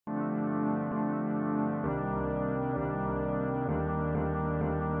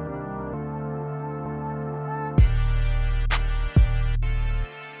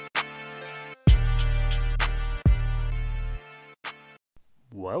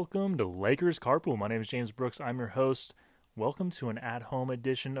Welcome to Lakers Carpool. My name is James Brooks. I'm your host. Welcome to an at-home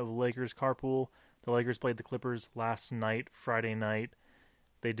edition of Lakers Carpool. The Lakers played the Clippers last night, Friday night.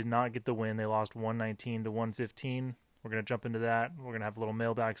 They did not get the win. They lost 119 to 115. We're going to jump into that. We're going to have a little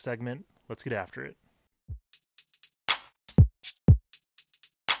mailbag segment. Let's get after it.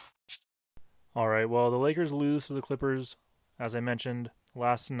 All right, well, the Lakers lose to the Clippers, as I mentioned,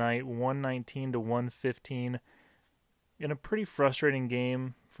 last night, 119 to 115. In a pretty frustrating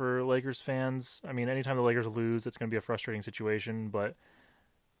game for Lakers fans. I mean, anytime the Lakers lose, it's going to be a frustrating situation, but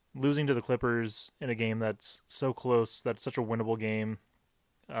losing to the Clippers in a game that's so close, that's such a winnable game,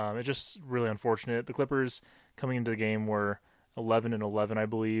 it's just really unfortunate. The Clippers coming into the game were 11-11, I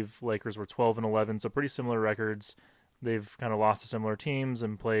believe. Lakers were 12-11, so pretty similar records. They've kind of lost to similar teams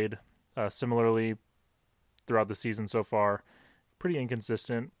and played similarly throughout the season so far. Pretty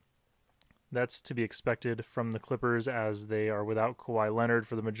inconsistent. That's to be expected from the Clippers as they are without Kawhi Leonard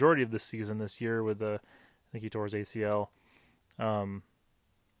for the majority of the season this year I think he tore his ACL.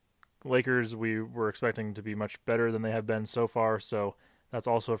 Lakers, we were expecting to be much better than they have been so far, so that's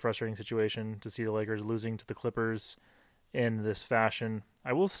also a frustrating situation to see the Lakers losing to the Clippers in this fashion.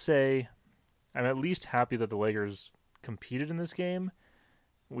 I will say I'm at least happy that the Lakers competed in this game.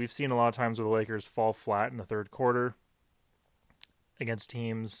 We've seen a lot of times where the Lakers fall flat in the third quarter against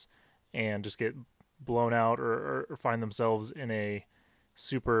teams and just get blown out or find themselves in a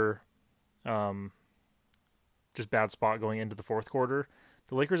super just bad spot going into the fourth quarter.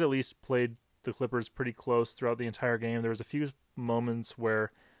 The Lakers at least played the Clippers pretty close throughout the entire game. There was a few moments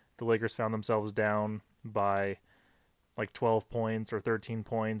where the Lakers found themselves down by like 12 points or 13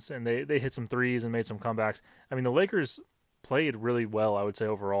 points, and they hit some threes and made some comebacks. I mean, the Lakers played really well, I would say,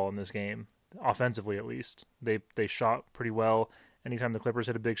 overall in this game, offensively at least. They shot pretty well. Anytime the Clippers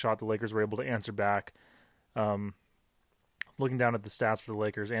hit a big shot, the Lakers were able to answer back. Looking down at the stats for the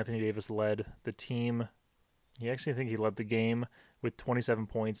Lakers, Anthony Davis led the team. I think he led the game with 27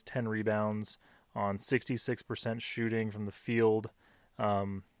 points, 10 rebounds on 66% shooting from the field.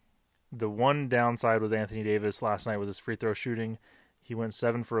 The one downside was Anthony Davis last night was his free throw shooting. He went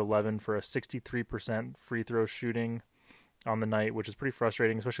 7 for 11 for a 63% free throw shooting on the night, which is pretty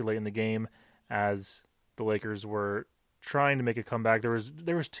frustrating, especially late in the game as the Lakers were trying to make a comeback. There was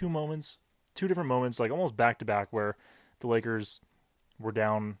two different moments, like almost back to back, where the Lakers were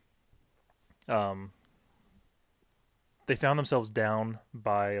down. They found themselves down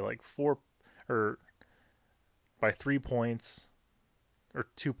by like 3 points or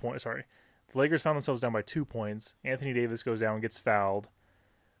 2 points. Sorry, the Lakers found themselves down by 2 points. Anthony Davis goes down, gets fouled,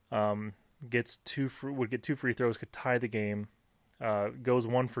 would get two free throws, could tie the game. Goes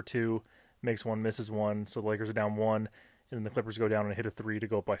 1 for 2, makes one, misses one, so the Lakers are down 1. And then the Clippers go down and hit a 3 to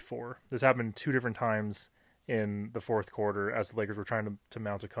go up by 4. This happened 2 different times in the fourth quarter as the Lakers were trying to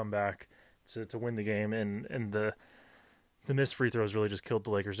mount a comeback to win the game, and the missed free throws really just killed the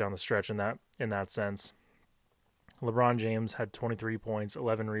Lakers down the stretch in that sense. LeBron James had 23 points,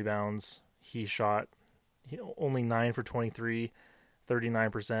 11 rebounds. He shot only 9 for 23,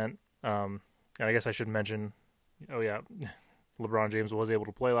 39%. And I guess I should mention, LeBron James was able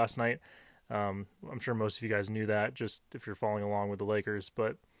to play last night. I'm sure most of you guys knew that, just if you're following along with the Lakers,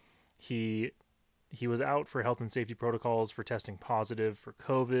 but he was out for health and safety protocols for testing positive for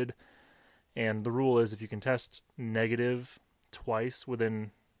COVID, and the rule is if you can test negative twice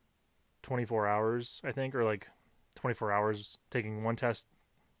within 24 hours, I think, or like 24 hours, taking one test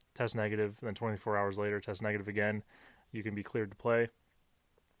negative, and then 24 hours later test negative again, you can be cleared to play.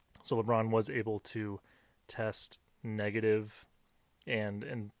 So LeBron was able to test negative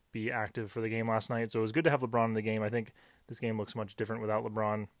and be active for the game last night. So it was good to have LeBron in the game. I think this game looks much different without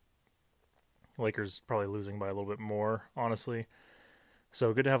LeBron. Lakers probably losing by a little bit more, honestly.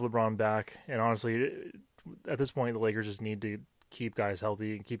 So good to have LeBron back. And honestly, at this point, the Lakers just need to keep guys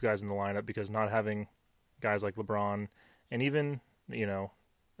healthy and keep guys in the lineup, because not having guys like LeBron and even,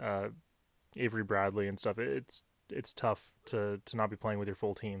 Avery Bradley and stuff, it's tough to not be playing with your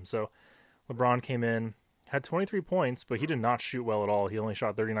full team. So LeBron came in, had 23 points, but he did not shoot well at all. He only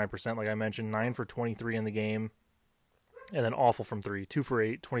shot 39%, like I mentioned, 9 for 23 in the game, and then awful from 3, 2 for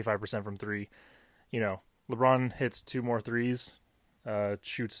 8, 25% from 3. LeBron hits 2 more threes,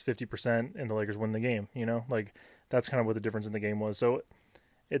 shoots 50%, and the Lakers win the game. That's kind of what the difference in the game was. So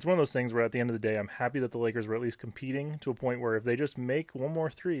it's one of those things where at the end of the day, I'm happy that the Lakers were at least competing to a point where if they just make one more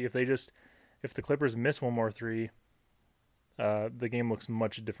three, if the Clippers miss one more three, the game looks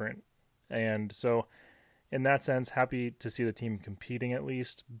much different. And so in that sense, happy to see the team competing at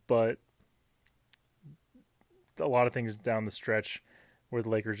least, but a lot of things down the stretch where the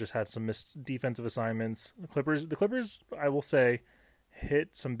Lakers just had some missed defensive assignments. The Clippers, I will say,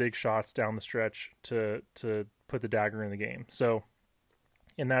 hit some big shots down the stretch to put the dagger in the game. So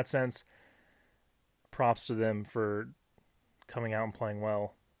in that sense, props to them for coming out and playing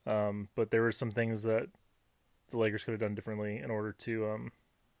well. But there were some things that the Lakers could have done differently in order to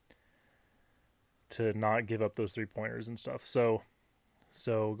not give up those 3-pointers and stuff. So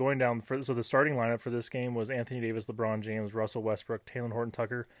going down so the starting lineup for this game was Anthony Davis, LeBron James, Russell Westbrook, Talen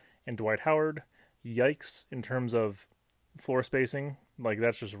Horton-Tucker, and Dwight Howard. Yikes in terms of floor spacing, like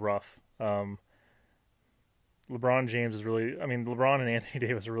that's just rough. LeBron James is really, I mean, LeBron and Anthony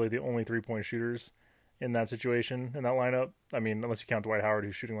Davis are really the only 3-point shooters in that situation, in that lineup. I mean, unless you count Dwight Howard,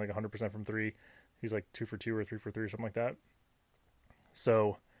 who's shooting like 100% from 3. He's like 2 for 2 or 3 for 3 or something like that.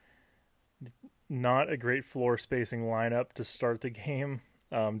 So not a great floor spacing lineup to start the game.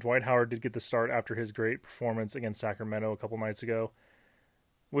 Dwight Howard did get the start after his great performance against Sacramento a couple nights ago,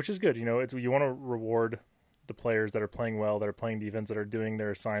 which is good. You know, you want to reward the players that are playing well, that are playing defense, that are doing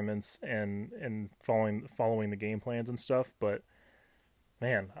their assignments and following the game plans and stuff. But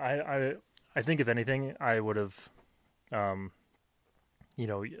man, I think if anything, I would have, I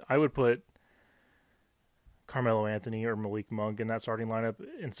would put Carmelo Anthony or Malik Monk in that starting lineup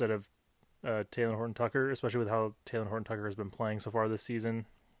instead of Talen Horton-Tucker, especially with how Talen Horton-Tucker has been playing so far this season.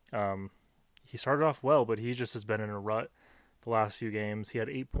 He started off well, but he just has been in a rut the last few games. He had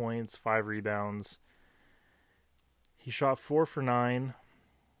 8 points, 5 rebounds. He shot 4 for 9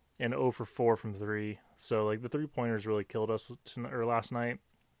 and 0 for 4 from 3. So, like, the 3-pointers really killed us last night.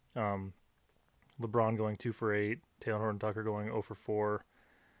 LeBron going 2 for 8. Talen Horton-Tucker going 0 for 4.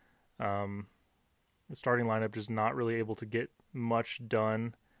 The starting lineup just not really able to get much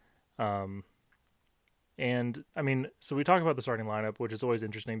done. And, I mean, so we talk about the starting lineup, which is always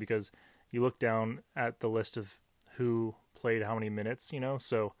interesting because you look down at the list of who played how many minutes,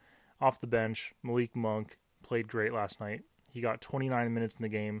 So, off the bench, Malik Monk played great last night. He got 29 minutes in the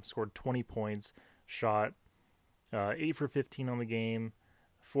game, scored 20 points, shot 8 for 15 on the game,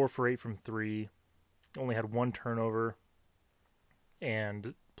 4 for 8 from 3, only had 1 turnover,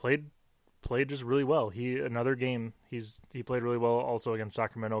 and played just really well. Another game, he played really well also against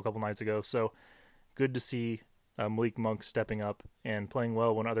Sacramento a couple nights ago. So good to see Malik Monk stepping up and playing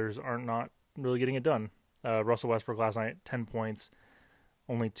well when others aren't not really getting it done. Russell Westbrook last night, 10 points,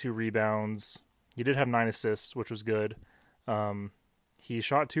 only 2 rebounds. He did have 9 assists, which was good. He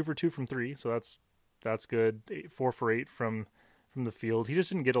shot 2 for 2 from 3, so that's good. 4 for 8 from the field. He just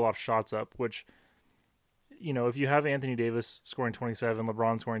didn't get a lot of shots up, which, if you have Anthony Davis scoring 27,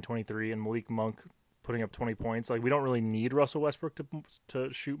 LeBron scoring 23, and Malik Monk putting up 20 points, like, we don't really need Russell Westbrook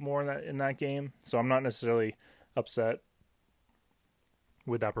to shoot more in that game. So I'm not necessarily upset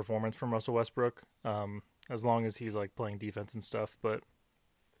with that performance from Russell Westbrook, as long as he's like playing defense and stuff. But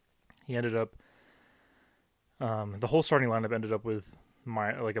he ended up, the whole starting lineup ended up with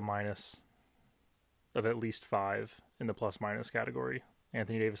a minus of at least 5 in the plus minus category.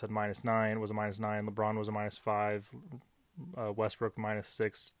 Anthony Davis had -9, was a -9. LeBron was a -5. Westbrook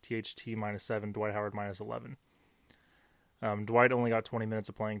 -6. THT -7. Dwight Howard -11. Dwight only got 20 minutes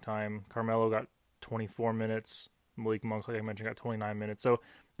of playing time. Carmelo got 24 minutes. Malik Monk, like I mentioned, got 29 minutes. So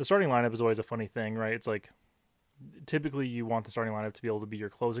the starting lineup is always a funny thing, right? It's like, typically you want the starting lineup to be able to be your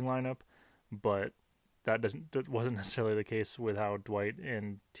closing lineup, but that wasn't necessarily the case with how Dwight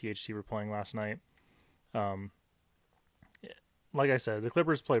and THT were playing last night. Like I said, the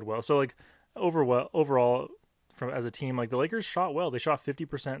Clippers played well. So, like, overall, as a team, like, the Lakers shot well. They shot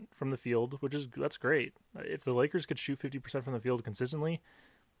 50% from the field, that's great. If the Lakers could shoot 50% from the field consistently,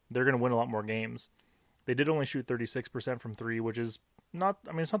 they're going to win a lot more games. They did only shoot 36% from 3, which is not,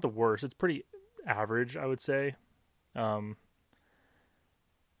 I mean, it's not the worst. It's pretty average, I would say. Not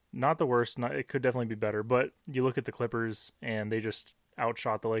the worst. It could definitely be better. But you look at the Clippers, and they just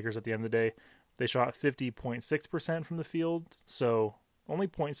outshot the Lakers at the end of the day. They shot 50.6% from the field, so only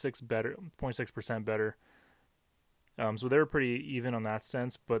 0.6% better. So they were pretty even on that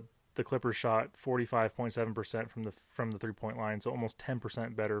sense, but the Clippers shot 45.7% from the 3-point line, so almost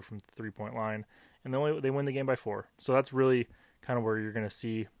 10% better from the 3-point line, and they win the game by 4. So that's really kind of where you're going to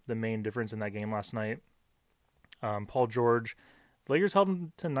see the main difference in that game last night. Paul George, the Lakers held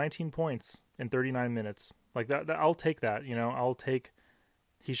him to 19 points in 39 minutes. Like that I'll take that.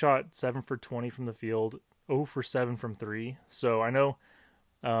 He shot 7 for 20 from the field, 0 for 7 from 3. So I know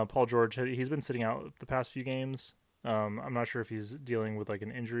Paul George, he's been sitting out the past few games. I'm not sure if he's dealing with like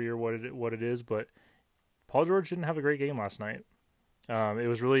an injury or what it is, but Paul George didn't have a great game last night. It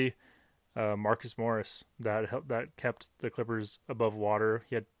was really Marcus Morris that kept the Clippers above water.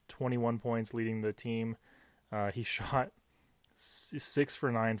 He had 21 points leading the team. He shot 6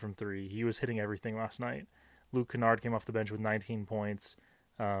 for 9 from 3. He was hitting everything last night. Luke Kennard came off the bench with 19 points,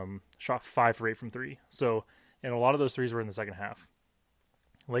 shot 5 for 8 from 3. So, and a lot of those threes were in the second half.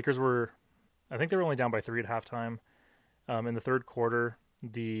 Lakers were, I think they were only down by 3 at halftime. In the third quarter,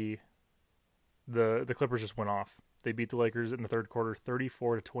 the Clippers just went off. They beat the Lakers in the third quarter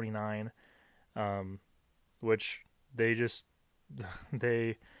 34-29, which the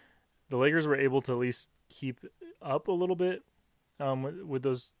Lakers were able to at least keep up a little bit with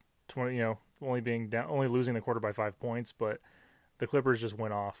those 20, only losing the quarter by 5 points, but the Clippers just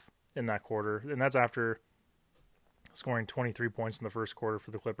went off in that quarter, and that's after scoring 23 points in the first quarter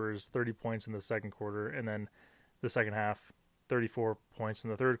for the Clippers, 30 points in the second quarter, and then the second half, 34 points in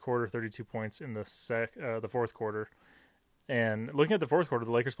the third quarter, 32 points in the fourth quarter. And looking at the fourth quarter,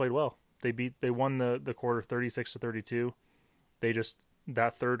 the Lakers played well. They won the quarter 36-32.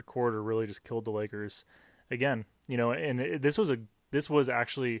 That third quarter really just killed the Lakers again. And this was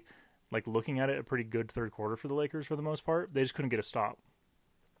actually, like, looking at it, a pretty good third quarter for the Lakers for the most part. They just couldn't get a stop.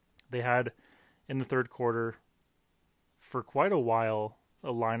 They had in the third quarter for quite a while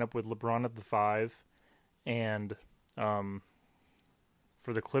a lineup with LeBron at the 5, and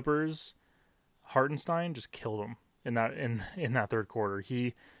for the Clippers, Hartenstein just killed him in that third quarter.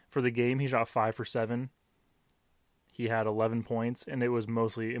 For the game he shot 5 for 7. He had 11 points, and it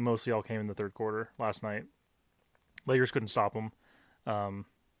mostly all came in the third quarter last night. Lakers couldn't stop him.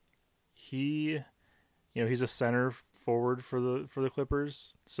 He's a center forward for the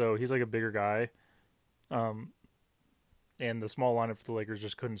Clippers, so he's like a bigger guy. And the small lineup for the Lakers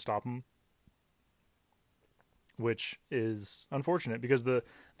just couldn't stop him, which is unfortunate because the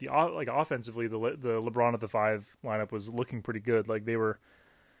offensively the LeBron at the 5 lineup was looking pretty good. Like they were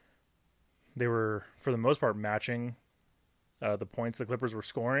for the most part matching the points the Clippers were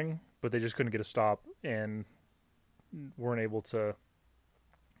scoring, but they just couldn't get a stop and weren't able to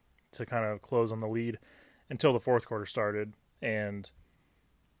kind of close on the lead until the fourth quarter started, and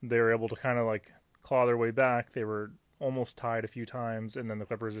they were able to kind of like claw their way back. They were almost tied a few times, and then the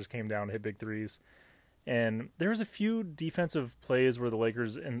Clippers just came down and hit big threes. And there was a few defensive plays where the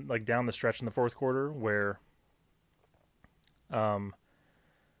Lakers, down the stretch in the fourth quarter, where the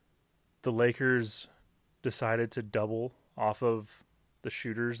Lakers decided to double off of the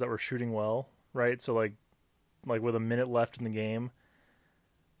shooters that were shooting well, right? So like with a minute left in the game,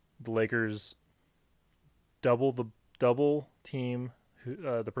 the Lakers double team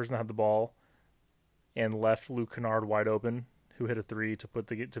the person that had the ball and left Luke Kennard wide open, who hit a 3 to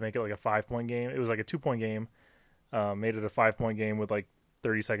make it like a 5-point game. It was like a 2-point game, made it a 5-point game with like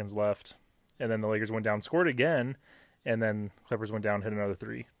 30 seconds left, and then the Lakers went down, scored again, and then Clippers went down, hit another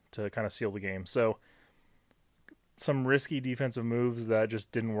 3 to kind of seal the game. So some risky defensive moves that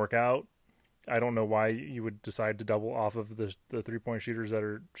just didn't work out. I don't know why you would decide to double off of the 3-point shooters that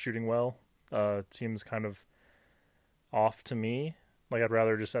are shooting well. Seems kind of off to me. Like I'd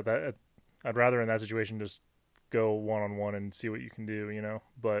rather in that situation just go one-on-one and see what you can do,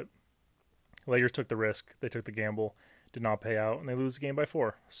 But Lakers took the risk. They took the gamble. Did not pay out, and they lose the game by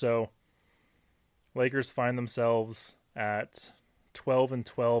 4. So Lakers find themselves at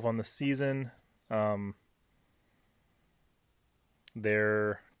 12-12 on the season.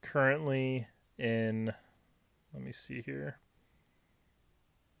 They're currently in, let me see here.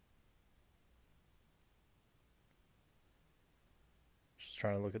 Just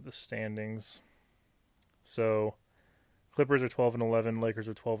trying to look at the standings. So Clippers are 12-11, Lakers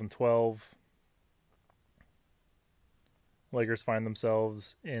are 12-12. Lakers find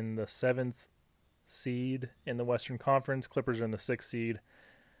themselves in the 7th seed in the Western Conference. Clippers are in the 6th seed.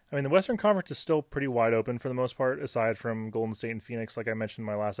 I mean, the Western Conference is still pretty wide open for the most part, aside from Golden State and Phoenix, like I mentioned in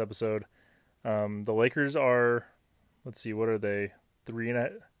my last episode. The Lakers are, let's see, what are they?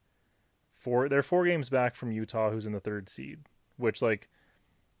 4. They're 4 games back from Utah, who's in the 3rd seed, which, like,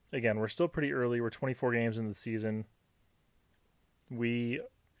 again, we're still pretty early. We're 24 games into the season. There's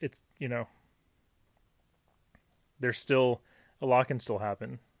still, a lot can still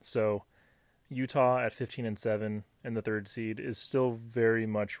happen. So Utah at 15-7 in the 3rd seed is still very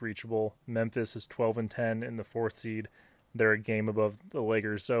much reachable. Memphis is 12-10 in the 4th seed. They're a game above the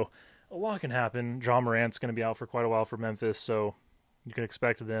Lakers. So a lot can happen. Ja Morant's going to be out for quite a while for Memphis, so you can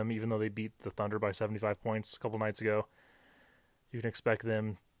expect them, even though they beat the Thunder by 75 points a couple nights ago, you can expect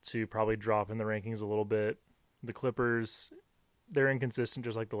them to probably drop in the rankings a little bit. The Clippers, they're inconsistent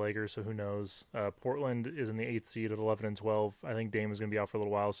just like the Lakers, so who knows. Portland is in the 8th seed at 11-12. I think Dame is going to be out for a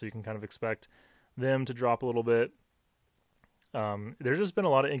little while, so you can kind of expect them to drop a little bit. There's just been a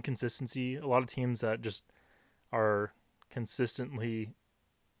lot of inconsistency, a lot of teams that just are consistently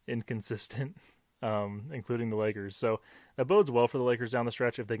inconsistent, including the Lakers. So that bodes well for the Lakers down the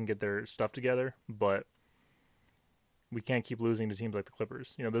stretch if they can get their stuff together, but we can't keep losing to teams like the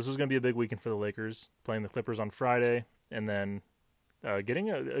Clippers. This was going to be a big weekend for the Lakers, playing the Clippers on Friday, and then getting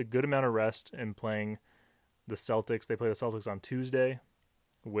a good amount of rest and playing the Celtics. They play the Celtics on Tuesday,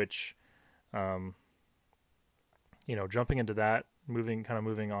 which, jumping into that,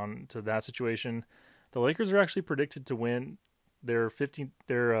 moving on to that situation, the Lakers are actually predicted to win. They're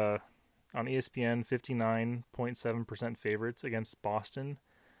on ESPN 59.7% favorites against Boston.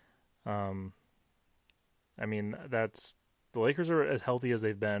 That's the Lakers are as healthy as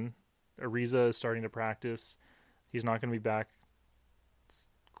they've been. Ariza is starting to practice. He's not going to be back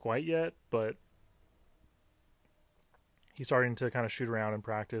quite yet, but he's starting to kind of shoot around in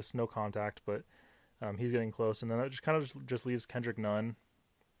practice. No contact, but he's getting close. And then that just leaves Kendrick Nunn,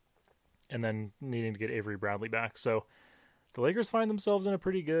 and then needing to get Avery Bradley back. So the Lakers find themselves in a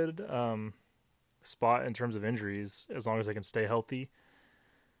pretty good spot in terms of injuries, as long as they can stay healthy.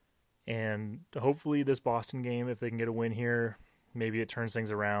 And hopefully this Boston game, if they can get a win here, maybe it turns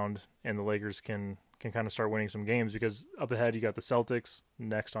things around and the Lakers can kind of start winning some games, because up ahead you got the Celtics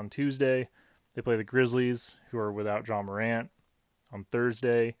next on Tuesday. They play the Grizzlies, who are without John Morant, on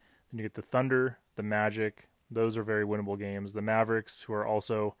Thursday. Then you get the Thunder, the Magic. Those are very winnable games. The Mavericks, who are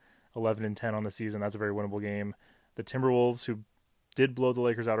also 11-10 on the season, that's a very winnable game. The Timberwolves, who did blow the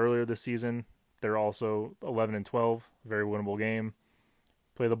Lakers out earlier this season, they're also 11-12, very winnable game.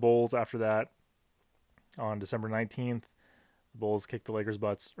 Play the Bulls after that on December 19th. The Bulls kicked the Lakers'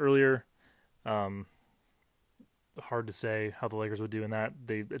 butts earlier. Hard to say how the Lakers would do in that.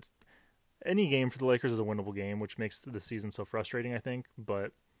 It's any game for the Lakers is a winnable game, which makes the season so frustrating, I think.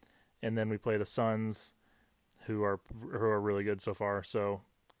 And then we play the Suns, who are really good so far. So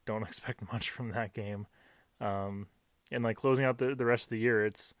don't expect much from that game. And like closing out the rest of the year,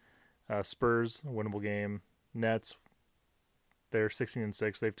 it's Spurs, a winnable game. Nets, they're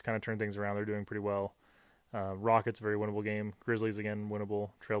 16-6. They've kind of turned things around. They're doing pretty well. Rockets, very winnable game. Grizzlies, again,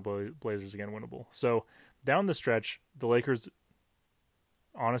 winnable. Trailblazers, again, winnable. So down the stretch, the Lakers,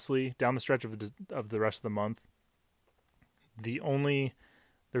 honestly, down the stretch of the rest of the month, there's only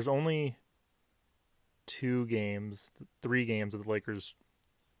 3 games that the Lakers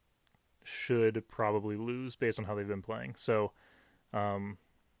should probably lose based on how they've been playing. So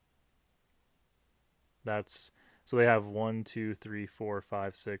so they have 1, 2, 3, 4,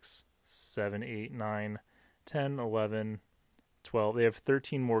 5, 6, 7, 8, 9, 10, 11, 12. They have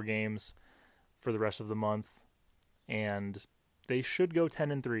 13 more games for the rest of the month, and they should go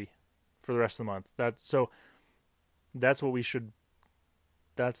 10-3 for the rest of the month. That's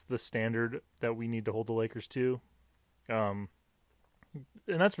the standard that we need to hold the Lakers to. And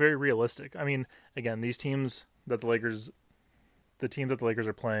that's very realistic. I mean, again, the teams that the Lakers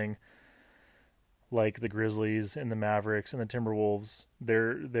are playing, like the Grizzlies and the Mavericks and the Timberwolves,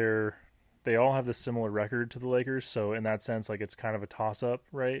 they all have this similar record to the Lakers. So in that sense, like, it's kind of a toss-up,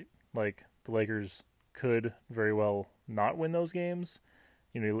 right? Like, the Lakers could very well not win those games.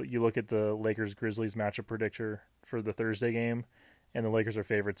 You look at the Lakers-Grizzlies matchup predictor for the Thursday game, and the Lakers are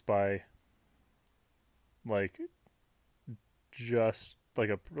favorites by just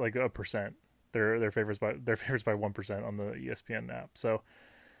a percent. They're favorites by 1% on the ESPN app. So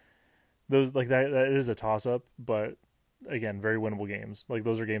those, like, that is a toss up, but again, very winnable games. Like,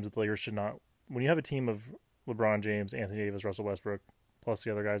 those are games that the Lakers should not. When you have a team of LeBron James, Anthony Davis, Russell Westbrook, plus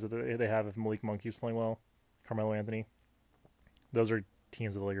the other guys that they have, if Malik Monk keeps playing well, Carmelo Anthony, those are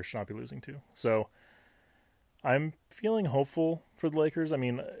teams that the Lakers should not be losing to. So I'm feeling hopeful for the Lakers. I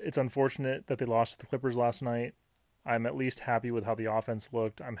mean, it's unfortunate that they lost to the Clippers last night. I'm at least happy with how the offense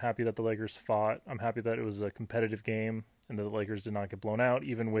looked. I'm happy that the Lakers fought. I'm happy that it was a competitive game and that the Lakers did not get blown out,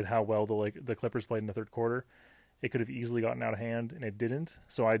 even with how well the Clippers played in the third quarter. It could have easily gotten out of hand, and it didn't.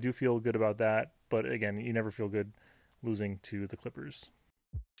 So I do feel good about that. But again, you never feel good losing to the Clippers.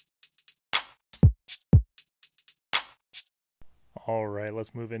 All right,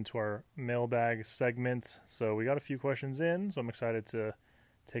 let's move into our mailbag segment. So we got a few questions in, so I'm excited to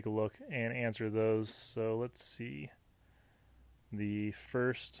take a look and answer those. So let's see. The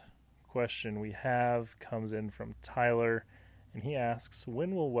first question we have comes in from Tyler, and he asks,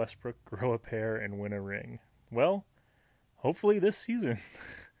 when will Westbrook grow a pair and win a ring? Well, hopefully this season.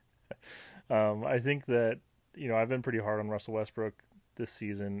 I think that, I've been pretty hard on Russell Westbrook this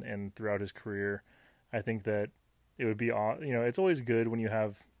season and throughout his career. I think that it would be, it's always good when you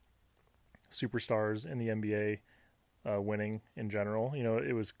have superstars in the NBA winning in general.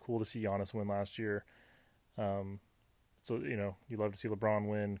 It was cool to see Giannis win last year. So, you love to see LeBron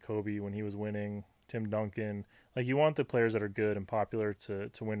win, Kobe when he was winning, Tim Duncan. Like, you want the players that are good and popular to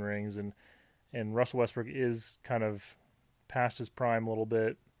win rings. And Russell Westbrook is kind of past his prime a little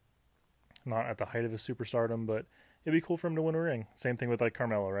bit. Not at the height of his superstardom, but it'd be cool for him to win a ring. Same thing with like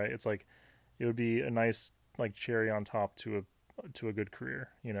Carmelo, right? It's like it would be a nice like cherry on top to a good career,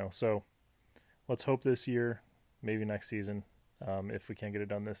 you know. So let's hope this year, maybe next season, if we can't get it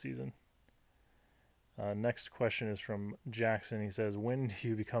done this season. Next question is from Jackson. He says, "When do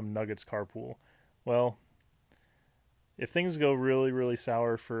you become Nuggets carpool?" Well, if things go really, really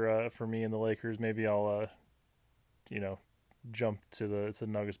sour for me and the Lakers, maybe I'll you know, jump to the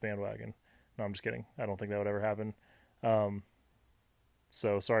Nuggets bandwagon. No, I'm just kidding. I don't think that would ever happen.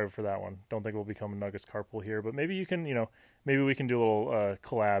 So sorry for that one. Don't think we'll become a Nuggets carpool here, but maybe you can, you know, maybe we can do a little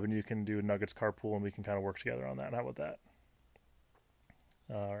collab and you can do Nuggets carpool and we can kind of work together on that. How about that?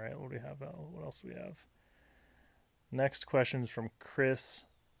 All right, what do we have? What else do we have? Next question is from Chris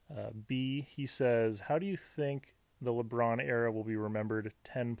B. He says, "How do you think the LeBron era will be remembered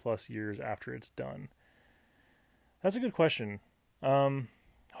 10 plus years after it's done?" That's a good question.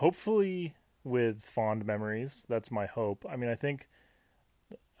 Hopefully with fond memories. That's my hope. I mean,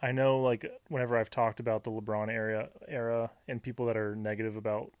 I know like whenever I've talked about the LeBron era and people that are negative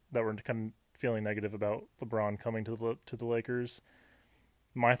about that were kind of feeling negative about LeBron coming to the Lakers,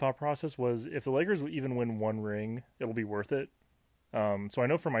 my thought process was if the Lakers even win one ring, it'll be worth it. So I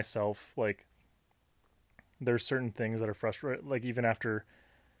know for myself, like there's certain things that are frustrating. Like even after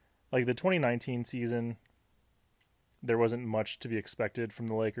like the 2019 season, there wasn't much to be expected from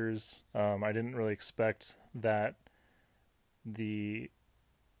the Lakers. I didn't really expect that the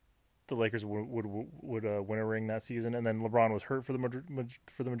Lakers would win a ring that season, and then LeBron was hurt for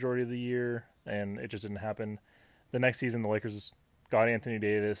the majority of the year, and it just didn't happen. The next season, the Lakers got Anthony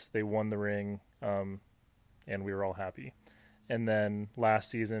Davis, they won the ring, and we were all happy. And then last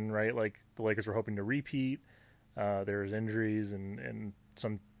season, right, like the Lakers were hoping to repeat. There was injuries and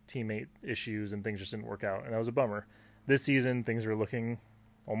some teammate issues, and things just didn't work out, and that was a bummer. This season, things are looking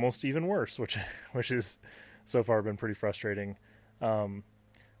almost even worse, which is so far been pretty frustrating.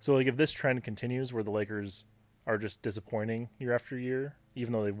 So like if this trend continues where the Lakers are just disappointing year after year,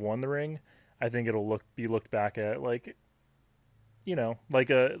 even though they've won the ring, I think it'll be looked back at like, you know, like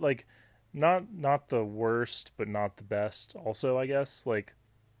not the worst, but not the best also, I guess. Like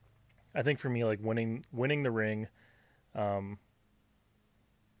I think for me, like winning the ring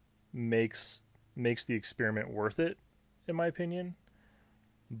makes the experiment worth it, in my opinion.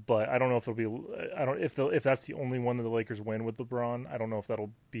 But I don't know if it'll be. If that's the only one that the Lakers win with LeBron. I don't know if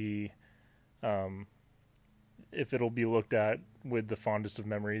that'll be, if it'll be looked at with the fondest of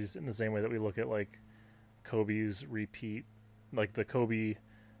memories in the same way that we look at like Kobe's repeat, like the Kobe,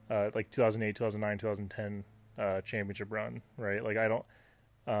 like 2008, 2009, 2010 championship run, right? Like I don't,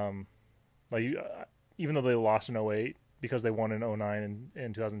 even though they lost in 08 because they won in 09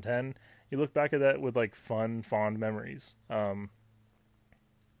 and 2010, you look back at that with like fond memories.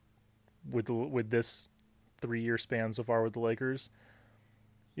 With this 3-year span so far with the Lakers,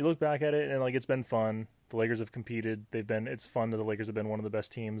 you look back at it and like it's been fun. The Lakers have competed. It's fun that the Lakers have been one of the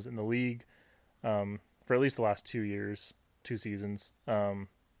best teams in the league for at least the last 2 seasons.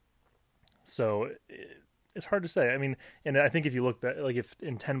 So it's hard to say. I mean, and I think if you look back, like if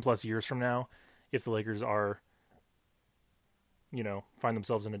in 10 plus years from now, if the Lakers are, you know, find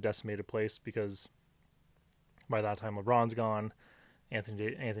themselves in a decimated place because by that time LeBron's gone,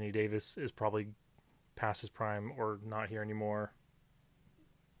 Anthony Davis is probably past his prime or not here anymore.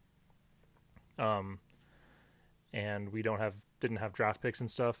 And we didn't have draft picks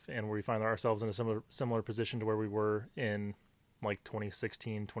and stuff, and we find ourselves in a similar position to where we were in like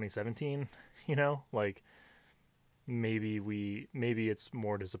 2016, 2017, you know, like maybe it's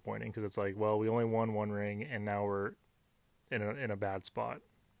more disappointing because it's like, well, we only won one ring and now we're in a bad spot.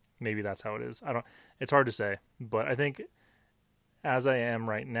 Maybe that's how it is. It's hard to say, but I think as I am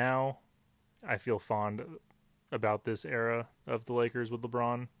right now, I feel fond about this era of the Lakers with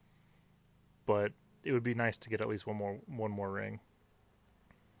LeBron, but it would be nice to get at least one more ring.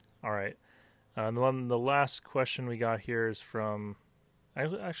 All right. And the last question we got here is from,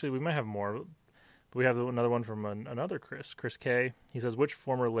 actually we might have more, but we have another one from another Chris K. He says, which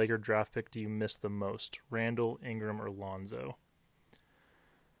former Laker draft pick do you miss the most, Randall, Ingram, or Lonzo?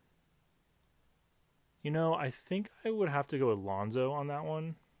 You know, I think I would have to go with Lonzo on that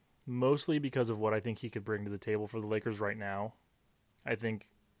one, mostly because of what I think he could bring to the table for the Lakers right now. I think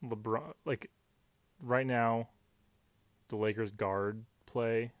LeBron, like right now, the Lakers guard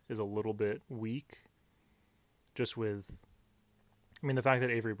play is a little bit weak. Just with, I mean, the fact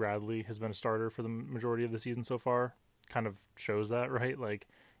that Avery Bradley has been a starter for the majority of the season so far kind of shows that, right? Like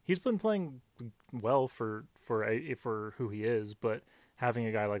he's been playing well for who he is, but having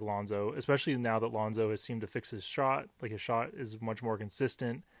a guy like Lonzo, especially now that Lonzo has seemed to fix his shot, like his shot is much more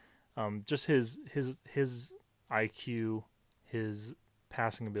consistent. Just his IQ, his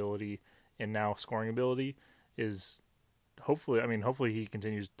passing ability, and now scoring ability is hopefully he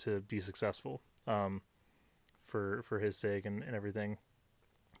continues to be successful for his sake and everything.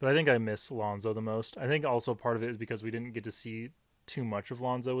 But I think I miss Lonzo the most. I think also part of it is because we didn't get to see too much of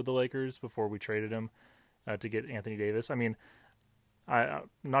Lonzo with the Lakers before we traded him to get Anthony Davis. I mean, I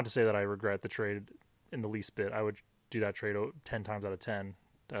not to say that I regret the trade in the least bit. I would do that trade 10 times out of 10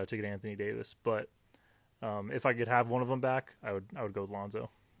 to get Anthony Davis. But if I could have one of them back, I would go with Lonzo.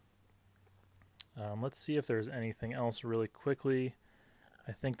 Let's see if there's anything else really quickly.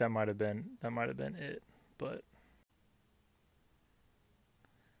 I think that might have been it. But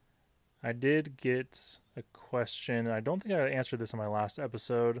I did get a question. I don't think I answered this in my last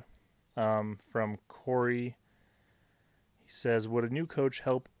episode. From Corey. He says, "Would a new coach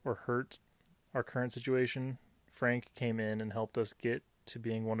help or hurt our current situation? Frank came in and helped us get to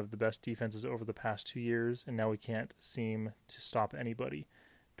being one of the best defenses over the past 2 years, and now we can't seem to stop anybody.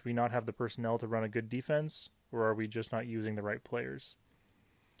 Do we not have the personnel to run a good defense, or are we just not using the right players?"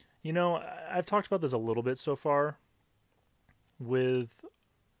 You know, I've talked about this a little bit so far with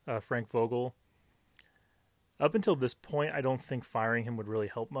Frank Vogel. Up until this point, I don't think firing him would really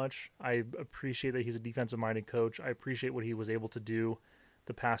help much. I appreciate that he's a defensive-minded coach. I appreciate what he was able to do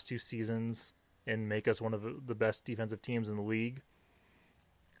the past 2 seasons and make us one of the best defensive teams in the league.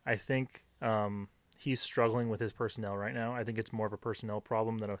 I think he's struggling with his personnel right now. I think it's more of a personnel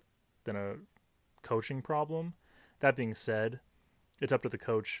problem than a coaching problem. That being said, it's up to the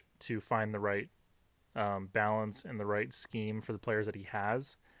coach to find the right balance and the right scheme for the players that he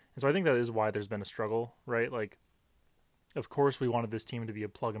has. And so I think that is why there's been a struggle, right? Like, of course, we wanted this team to be a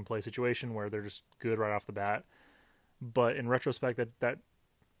plug-and-play situation where they're just good right off the bat. But in retrospect, that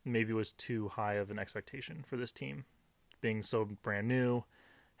maybe was too high of an expectation for this team. Being so brand new,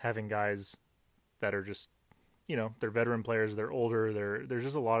 having guys that are just, you know, they're veteran players, they're older, there's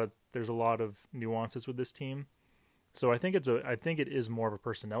just a lot of nuances with this team. So I think it is more of a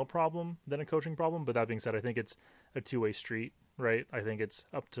personnel problem than a coaching problem. But that being said, I think it's a two-way street, right? I think it's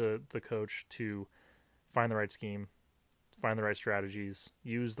up to the coach to find the right scheme, find the right strategies,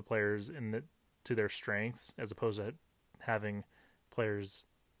 use the players to their strengths, as opposed to having players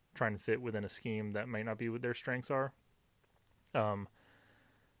trying to fit within a scheme that might not be what their strengths are. But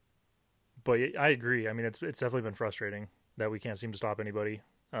I agree. I mean, it's definitely been frustrating that we can't seem to stop anybody.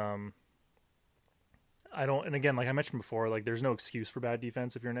 And again, like I mentioned before, like there's no excuse for bad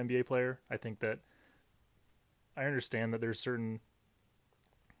defense if you're an NBA player. I think that I understand that there's certain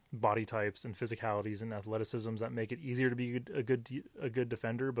body types and physicalities and athleticisms that make it easier to be a good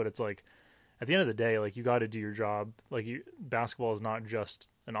defender, but it's like at the end of the day, like you got to do your job. Like basketball is not just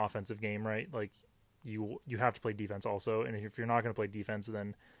an offensive game, right? Like you have to play defense also, and if you're not going to play defense,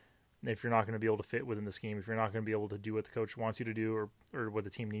 then if you're not going to be able to fit within the scheme, if you're not going to be able to do what the coach wants you to do or what the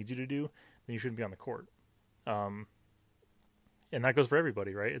team needs you to do, then you shouldn't be on the court. And that goes for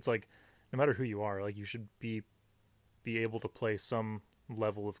everybody, right? It's like no matter who you are, like you should be able to play some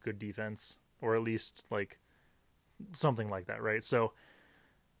level of good defense, or at least like something like that, right? So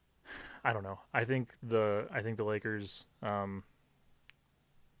I don't know. I think the Lakers, a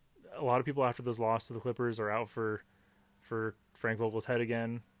lot of people after this loss to the Clippers are out for Frank Vogel's head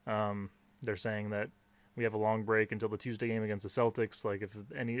again. They're saying that we have a long break until the Tuesday game against the Celtics. Like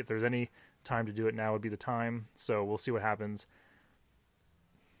if there's any time to do it, now would be the time. So we'll see what happens.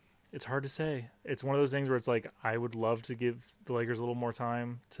 It's hard to say. It's one of those things where it's like I would love to give the Lakers a little more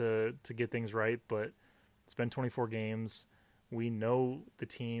time to get things right, but it's been 24 games. We know the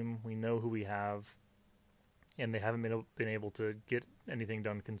team. We know who we have, and they haven't been able to get anything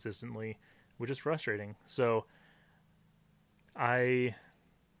done consistently, which is frustrating. So I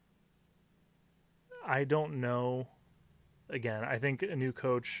don't know. Again, I think a new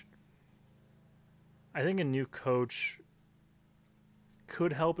coach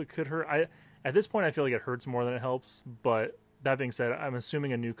could help. It could hurt. At this point, I feel like it hurts more than it helps. But that being said, I'm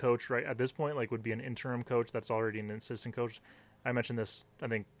assuming a new coach, right, at this point, like would be an interim coach that's already an assistant coach. I mentioned this, I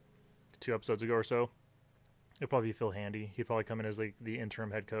think, 2 episodes ago or so. It'd probably be Phil Handy. He'd probably come in as like the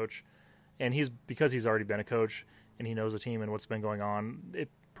interim head coach. And because he's already been a coach and he knows the team and what's been going on, it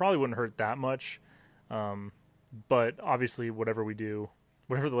probably wouldn't hurt that much. But obviously, whatever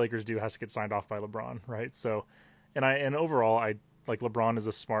the Lakers do has to get signed off by LeBron, right? So, and overall, I like LeBron is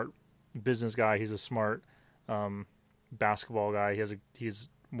a smart business guy. He's a smart basketball guy. He has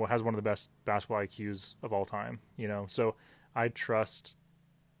one of the best basketball IQs of all time, you know. So I trust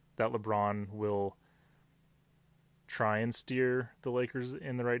that LeBron will try and steer the Lakers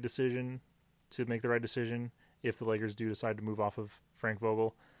in the right decision to make the right decision if the Lakers do decide to move off of Frank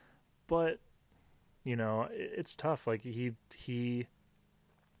Vogel. But it's tough. Like he,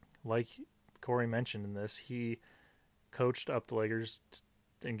 like Corey mentioned in this, he coached up the Lakers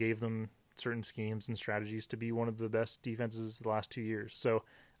and gave them certain schemes and strategies to be one of the best defenses the last 2 years. So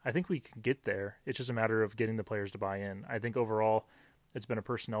I think we can get there. It's just a matter of getting the players to buy in. I think overall it's been a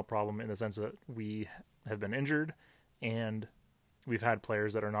personnel problem in the sense that we have been injured and we've had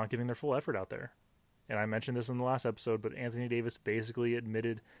players that are not giving their full effort out there. And I mentioned this in the last episode, but Anthony Davis basically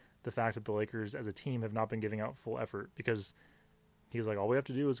admitted the fact that the Lakers as a team have not been giving out full effort, because he was like, all we have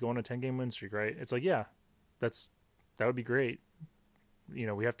to do is go on a 10-game win streak, right? It's like, yeah, that would be great.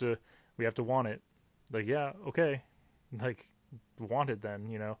 We have to want it. Like, yeah, okay. Like, want it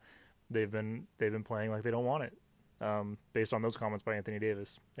then, They've been playing like they don't want it. Based on those comments by Anthony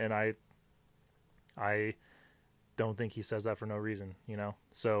Davis. And I don't think he says that for no reason,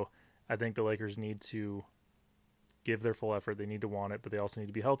 So I think the Lakers need to give their full effort. They need to want it, but they also need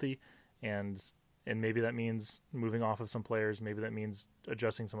to be healthy. And maybe that means moving off of some players. Maybe that means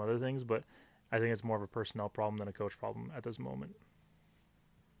adjusting some other things. But I think it's more of a personnel problem than a coach problem at this moment.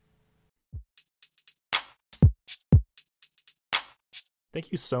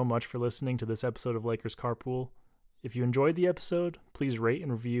 Thank you so much for listening to this episode of Lakers Carpool. If you enjoyed the episode, please rate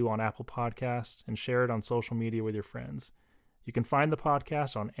and review on Apple Podcasts and share it on social media with your friends. You can find the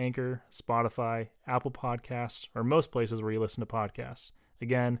podcast on Anchor, Spotify, Apple Podcasts, or most places where you listen to podcasts.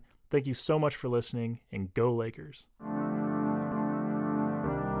 Again, thank you so much for listening, and go Lakers.